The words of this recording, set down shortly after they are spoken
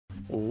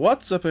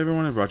What's up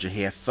everyone, Roger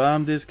here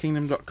from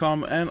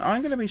DisKingdom.com, and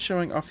I'm going to be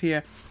showing off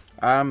here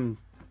the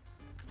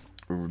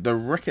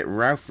Wreck-It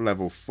Ralph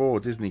level for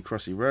Disney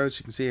Crossy Road. As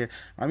you can see here,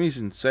 I'm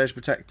using Surge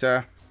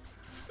Protector.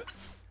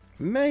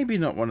 Maybe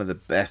not one of the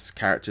best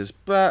characters,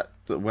 but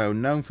well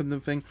known for the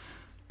thing.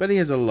 But he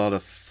has a lot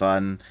of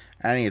fun,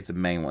 and he is the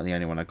main one, the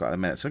only one I've got at the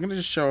minute. So I'm going to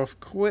just show off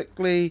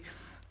quickly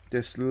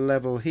this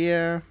level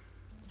here.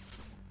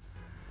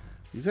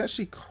 He's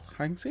actually,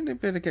 I can seem to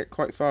be able to get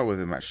quite far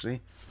with him actually.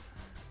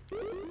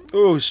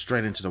 Oh,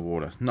 straight into the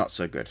water. Not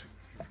so good.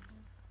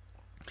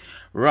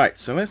 Right,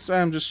 so let's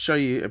just show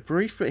you a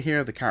brief bit here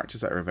of the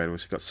characters that are available.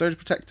 So you've got Surge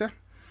Protector,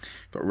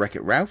 got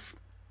Wreck-It Ralph,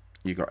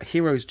 you've got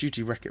Hero's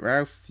Duty Wreck-It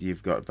Ralph,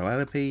 you've got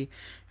Vanellope,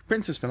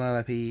 Princess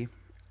Vanellope,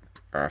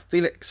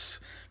 Felix,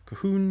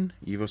 Cahoon,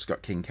 you've also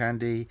got King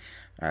Candy,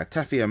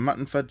 Taffy and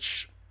Mutton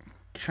Fudge,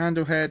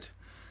 Candlehead,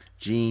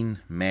 Jean,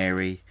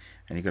 Mary,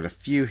 and you've got a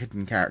few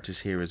hidden characters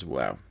here as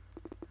well.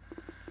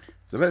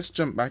 So let's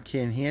jump back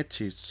in here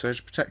to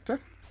Surge Protector.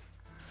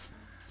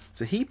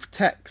 So he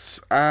protects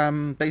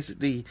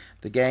basically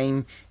the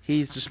game.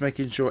 He's just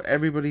making sure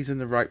everybody's in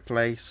the right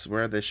place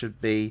where they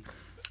should be.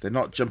 They're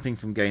not jumping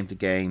from game to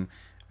game,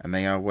 and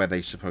they are where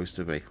they're supposed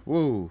to be.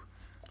 Whoa,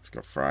 it's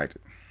got fried.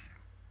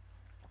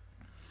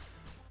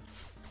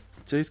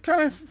 So he's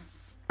kind of,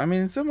 I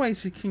mean, in some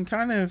ways he can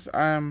kind of, he's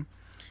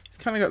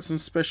kind of got some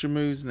special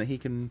moves and that he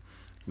can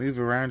move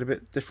around a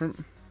bit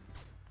different.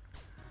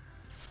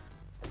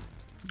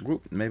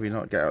 Whoop, maybe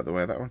not get out of the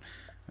way of that one.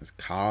 There's a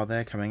car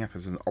there coming up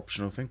as an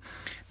optional thing.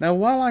 Now,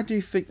 while I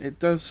do think it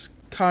does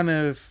kind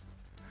of,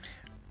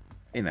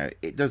 you know,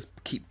 it does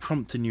keep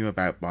prompting you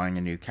about buying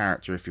a new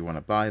character if you want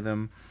to buy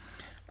them.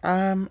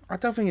 I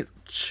don't think it's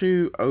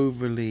too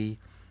overly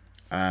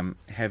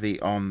heavy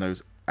on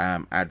those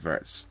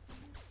adverts.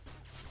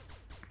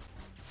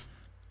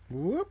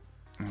 Whoop,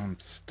 I'm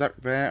stuck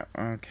there.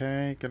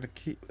 Okay, gotta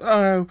keep.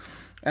 Oh,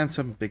 and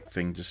some big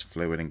thing just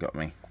flew in and got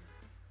me.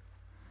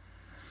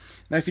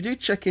 Now, if you do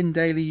check in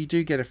daily, you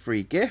do get a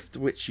free gift,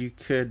 which you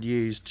could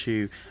use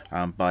to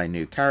buy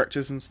new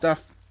characters and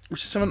stuff,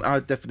 which is something I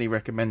would definitely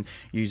recommend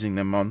using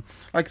them on.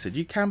 Like I said,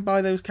 you can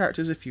buy those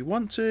characters if you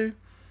want to,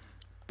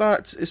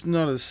 but it's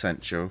not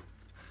essential.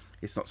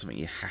 It's not something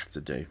you have to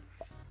do.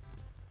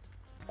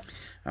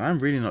 And I'm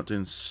really not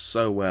doing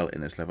so well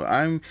in this level.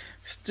 I'm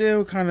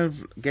still kind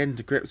of getting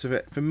to grips with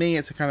it. For me,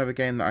 it's a kind of a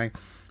game that I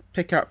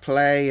pick up,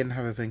 play, and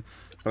have a thing.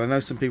 But I know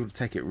some people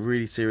take it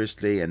really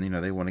seriously, and you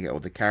know they want to get all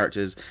the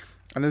characters.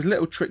 And there's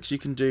little tricks you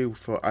can do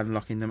for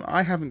unlocking them.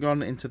 I haven't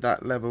gone into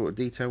that level of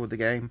detail with the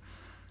game.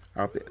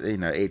 You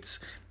know,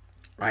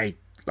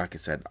 like I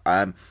said,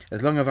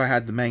 as long as I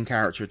had the main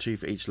character or two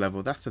for each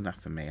level, that's enough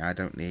for me. I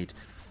don't need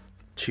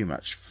too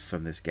much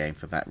from this game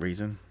for that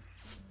reason.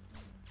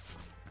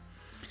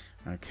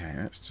 Okay,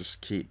 let's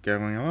just keep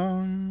going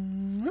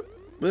along.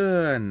 Whoop,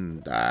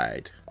 and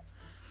died.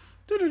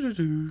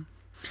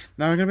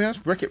 Now I'm going to be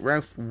honest, Wreck-It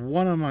Ralph,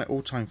 one of my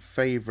all-time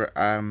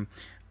favourite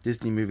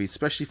Disney movies,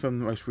 especially from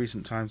the most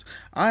recent times.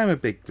 I am a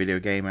big video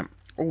gamer,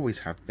 always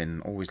have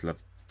been, always loved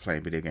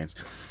playing video games.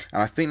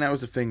 And I think that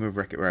was the thing with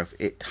Wreck-It Ralph.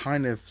 It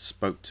kind of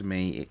spoke to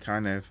me. It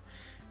kind of,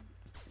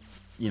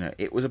 you know,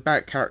 it was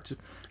about character.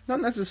 Not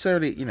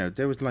necessarily, you know,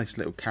 there was nice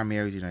little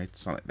cameos, you know,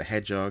 Sonic the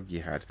Hedgehog.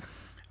 You had,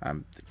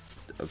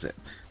 was it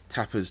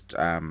Tapper's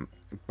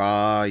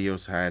bar. You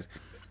also had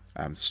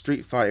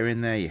Street Fighter in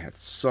there. You had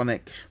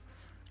Sonic.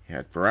 You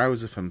had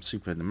Bowser from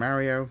Super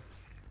Mario.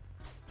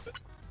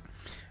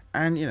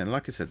 And, you know,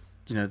 like I said,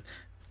 you know,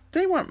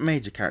 they weren't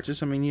major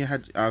characters. I mean, you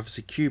had,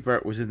 obviously,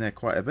 Q-Bert was in there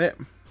quite a bit.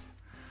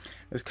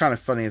 It was kind of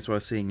funny as well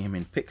seeing him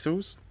in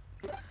Pixels.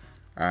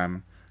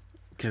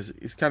 Because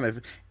it's kind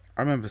of,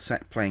 I remember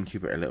playing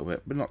Q-Bert a little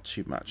bit, but not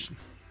too much.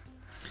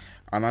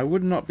 And I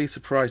would not be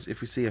surprised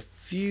if we see a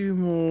few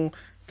more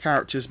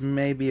characters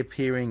maybe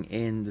appearing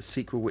in the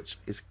sequel, which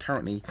is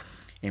currently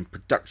in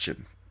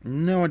production.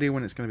 No idea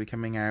when it's going to be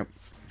coming out.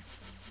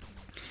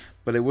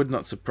 But it would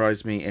not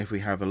surprise me if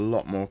we have a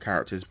lot more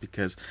characters,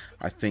 because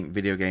I think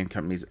video game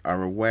companies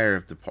are aware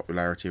of the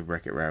popularity of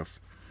Wreck-It Ralph,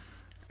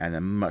 and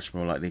they're much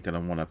more likely going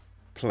to want to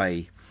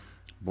play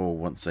ball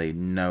once they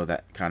know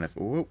that kind of.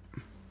 Oh,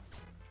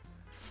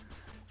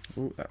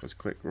 that was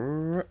quick.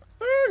 Oh,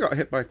 I got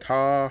hit by a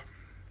car.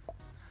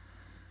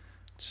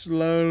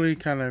 Slowly,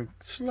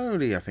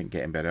 I think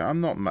getting better. I'm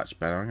not much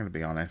better, I'm going to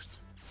be honest.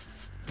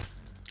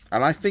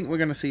 And I think we're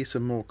going to see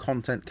some more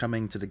content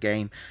coming to the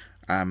game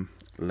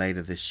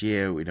later this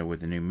year, you know, with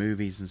the new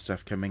movies and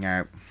stuff coming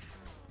out.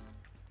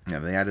 You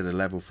know, they added a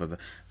level for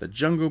the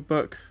Jungle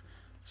Book,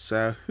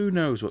 so who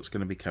knows what's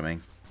going to be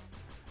coming.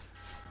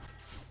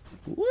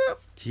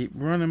 Whoop, keep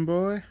running,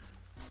 boy.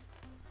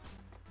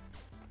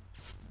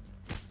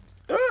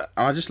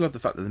 I just love the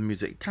fact that the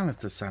music kind of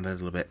does sound a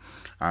little bit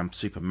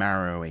Super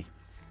Mario-y.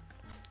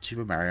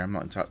 Super Mario, I'm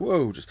not entirely.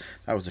 Whoa,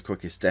 that was the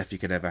quickest death you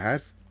could ever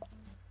have.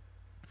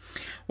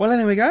 Well,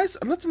 anyway, guys,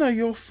 I'd love to know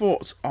your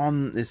thoughts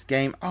on this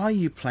game. Are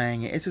you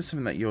playing it? Is it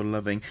something that you're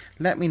loving?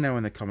 Let me know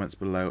in the comments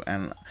below,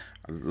 and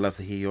I'd love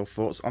to hear your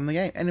thoughts on the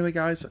game. Anyway,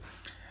 guys,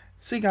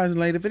 see you guys in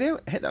a later video.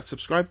 Hit that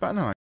subscribe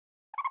button.